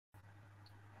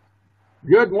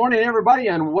Good morning, everybody,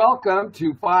 and welcome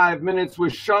to 5 Minutes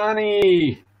with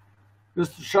Seany. This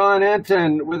is Sean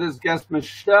Entin with his guest,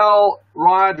 Michelle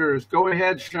Rogers. Go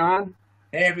ahead, Sean.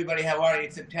 Hey, everybody. How are you?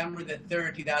 It's September the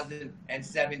 3rd,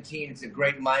 2017. It's a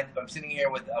great month. I'm sitting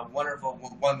here with a wonderful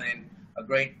woman, a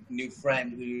great new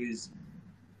friend who's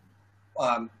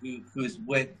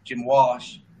with Jim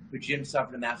Walsh, who Jim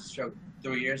suffered a massive stroke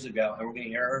 3 years ago. And we're going to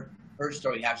hear her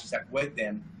story, how she stuck with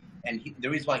him. And the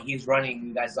reason why he's running,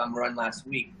 you guys saw him run last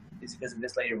week, is because of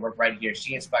this lady who worked right here.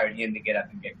 She inspired him to get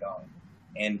up and get going.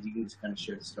 And you can just kind of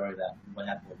share the story of that, what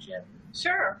happened with Jim.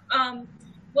 Sure.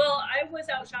 Well, I was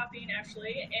out shopping,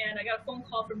 actually, and I got a phone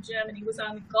call from Jim, and he was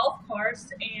on the golf course,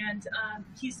 and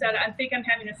he said, I think I'm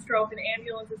having a stroke, an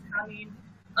ambulance is coming,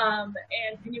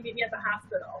 and can you meet me at the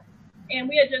hospital? And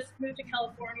we had just moved to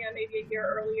California maybe a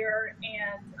year earlier,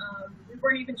 and we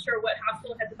weren't even sure what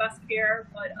hospital had the best care,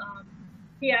 but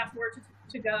he asked where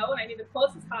to go, and I knew the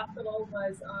closest hospital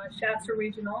was Shasta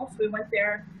Regional, so we went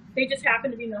there. They just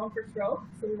happened to be known for stroke,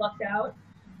 so we lucked out.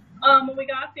 When we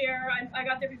got there, I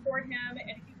got there before him,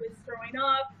 and he was throwing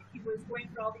up. He was going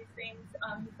through all these things.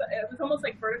 It was almost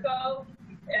like vertigo.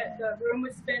 The room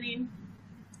was spinning.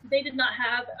 They did not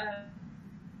have a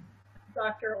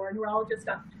doctor or a neurologist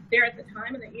up there at the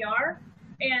time in the ER,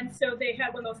 and so they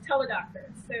had one of those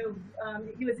teledoctors. So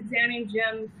he was examining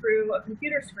Jim through a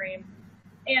computer screen,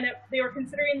 and they were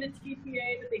considering the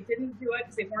TPA, but they didn't do it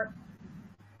because they weren't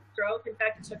stroke. In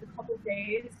fact, it took a couple of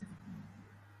days to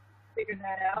figure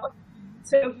that out.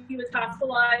 So he was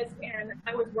hospitalized, and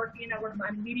I was working. I worked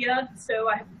in media, so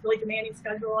I have a really demanding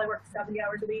schedule. I worked 70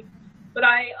 hours a week. But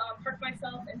I parked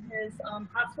myself in his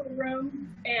hospital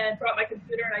room and brought my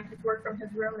computer, and I just worked from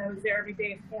his room, and I was there every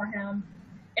day for him.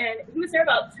 And he was there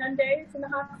about 10 days in the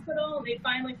hospital, and they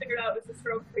finally figured out it was a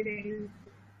stroke 3 days.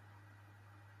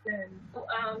 And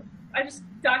I just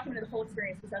documented the whole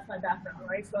experience because that's my background,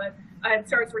 right? So I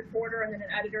started as a reporter and then an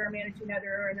editor, a managing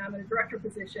editor, and I'm in a director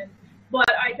position.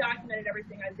 But I documented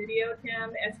everything. I videoed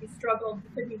him as he struggled. He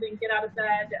couldn't even get out of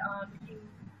bed.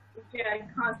 He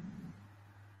had constant.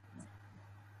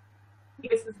 He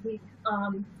was weak.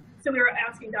 So we were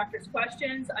asking doctors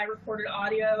questions. I recorded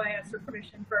audio. I asked for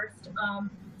permission first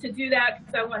to do that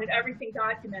because I wanted everything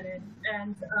documented.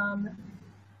 And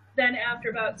then after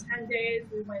about 10 days,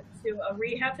 we went to a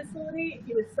rehab facility.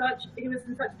 He was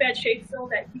in such bad shape still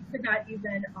that he could not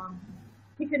even,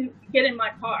 he couldn't get in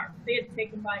my car. They had to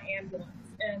take him by ambulance.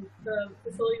 And the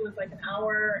facility was like an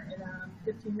hour and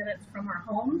 15 minutes from our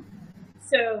home.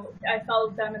 So I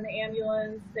followed them in the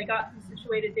ambulance. They got him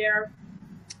situated there.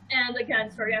 And again,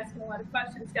 started asking a lot of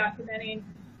questions, documenting.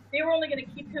 They were only going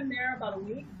to keep him there about a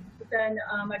week. But then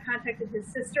I contacted his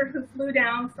sister who flew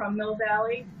down from Mill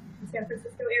Valley, the San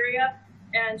Francisco area,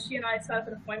 and she and I set up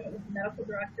an appointment with the medical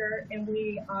director, and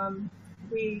we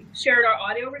shared our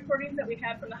audio recordings that we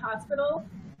had from the hospital,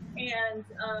 and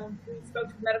we spoke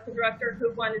to the medical director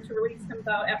who wanted to release him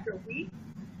about after a week.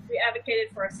 We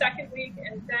advocated for a second week,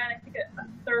 and then I think a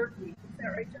third week. Is that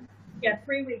right, Jim? Yeah,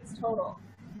 3 weeks total.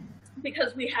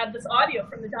 Because we had this audio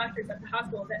from the doctors at the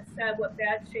hospital that said what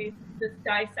bad shape this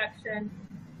dissection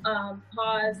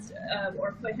caused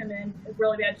or put him in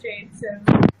really bad shape. So,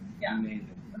 yeah. Amazing.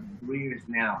 3 years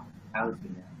now. How is he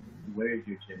now? Where is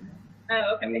your Jim now?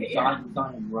 Oh, okay. I mean, we saw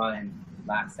him run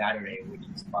last Saturday, which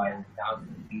inspired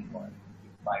thousands of people, and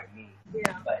inspired me.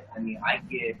 Yeah. But, I mean, I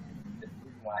give the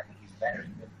reason why I think he's better is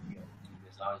because, you know, he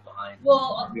was always behind.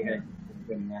 Well, we had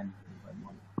good men.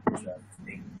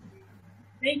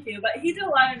 Thank you. But he did a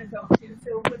lot on his own, too.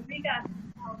 So when we got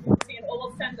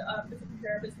we'll send a physical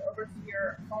therapist over to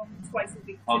your home twice a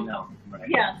week. Oh, no. Right.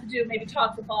 Yeah, to do maybe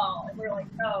talk the ball. And we're like,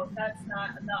 no, that's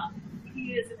not enough.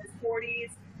 He is in his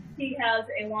 40s. He has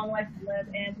a long life to live.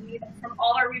 And from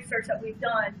all our research that we've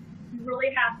done, you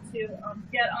really have to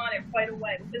get on it right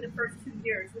away. Within the first 2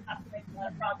 years, we have to make a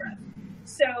lot of progress.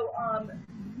 So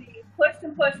we pushed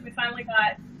and pushed. We finally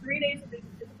got 3 days of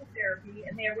physical therapy,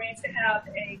 and they arranged to have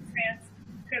a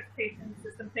transportation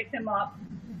system pick him up,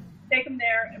 take him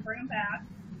there, and bring him back.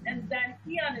 And then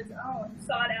he, on his own,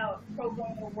 sought out pro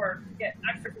bono work to get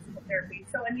extra physical therapy.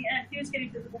 So in the end, he was getting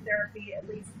physical therapy at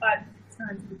least 5 to 6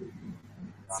 times a week.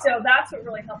 So that's what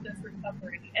really helped his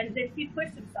recovery. And then he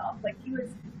pushed himself. Like he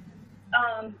was,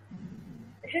 I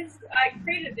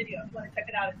created a video. If you want to check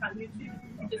it out, it's on YouTube.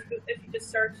 If you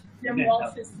just search Jim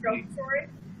Walsh's stroke story.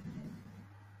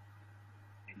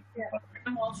 Yeah,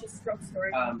 Jim Walsh's stroke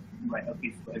story. Right.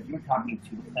 Okay. So if you were talking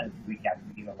to, let's recap,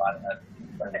 we gave a lot of that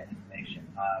information.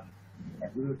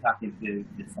 If we were talking to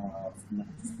someone else,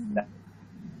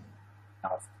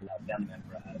 a family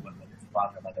member, whether it's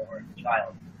father, mother, or a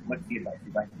child, what's the advice?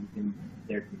 You can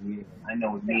there to me. I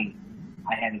know with me,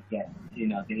 I had to get,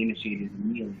 get initiated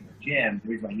immediately with Jim. The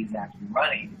reason why he's actually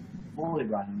running, fully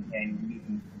running, and you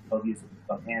can both use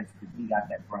both hands because he got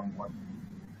that brain working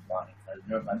running. So there's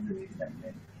no budget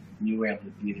expected, and you were able to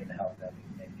be there to help them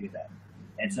and do that.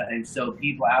 And so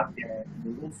people out there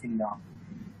who are listening now,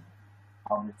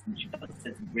 all this Michelle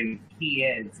says the key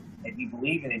is if you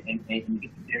believe in it and you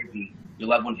get the therapy, your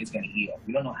loved one is going to heal.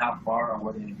 We don't know how far or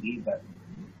where they're going to be, but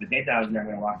they thought I was never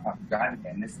going to walk off the driving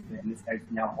again. This guy's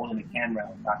now holding the camera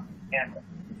and talking to the camera.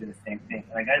 It's the same thing.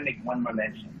 And I got to make one more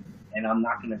mention, and I'm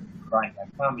not going to cry, I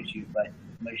promise you, but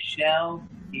Michelle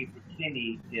gave her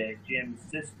kidney to Jim's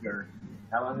sister.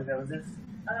 How long ago was this?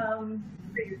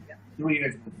 3 years ago. 3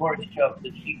 years before it showed, so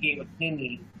she gave a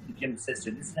kidney to Jim's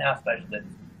sister. This is how special it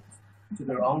is. To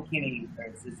their own kidney,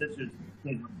 her sister's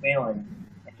kidneys were failing,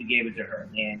 and she gave it to her.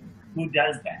 And who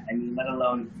does that? I mean, let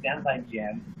alone stand by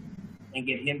Jim and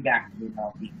get him back to being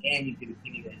healthy, and you give a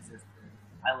kidney to his sister.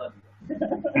 I love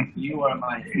you. You are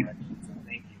my inspiration, so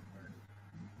thank you.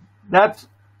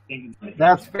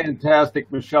 That's fantastic,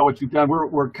 Michelle, what you've done.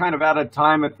 We're kind of out of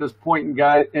time at this point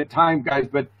in time, guys,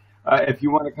 but if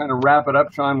you want to kind of wrap it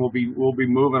up, Sean, we'll be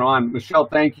moving on. Michelle,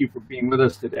 thank you for being with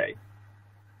us today.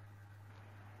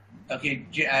 Okay,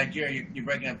 Jerry, you're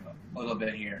breaking up a little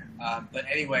bit here. But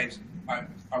anyways, are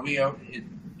we? Have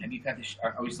you got the?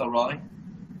 Are we still rolling?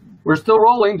 We're still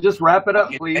rolling. Just wrap it up,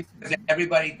 okay, please.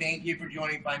 Everybody, thank you for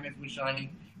joining 5 Minutes with Seany.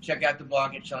 Check out the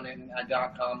blog at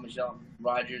SeanyNentin.com. Michelle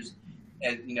Rogers,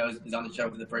 is on the show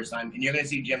for the first time, and you're going to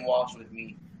see Jim Walsh with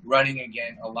me running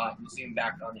again a lot. You'll see him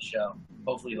back on the show.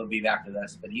 Hopefully, he'll be back with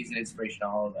us. But he's an inspiration to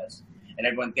all of us. And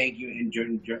everyone, thank you.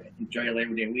 Enjoy your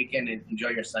Labor Day weekend and enjoy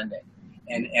your Sunday.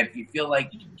 And if you feel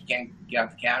like you can't get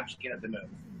off the couch, get up and move.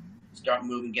 Start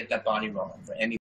moving, get that body rolling for any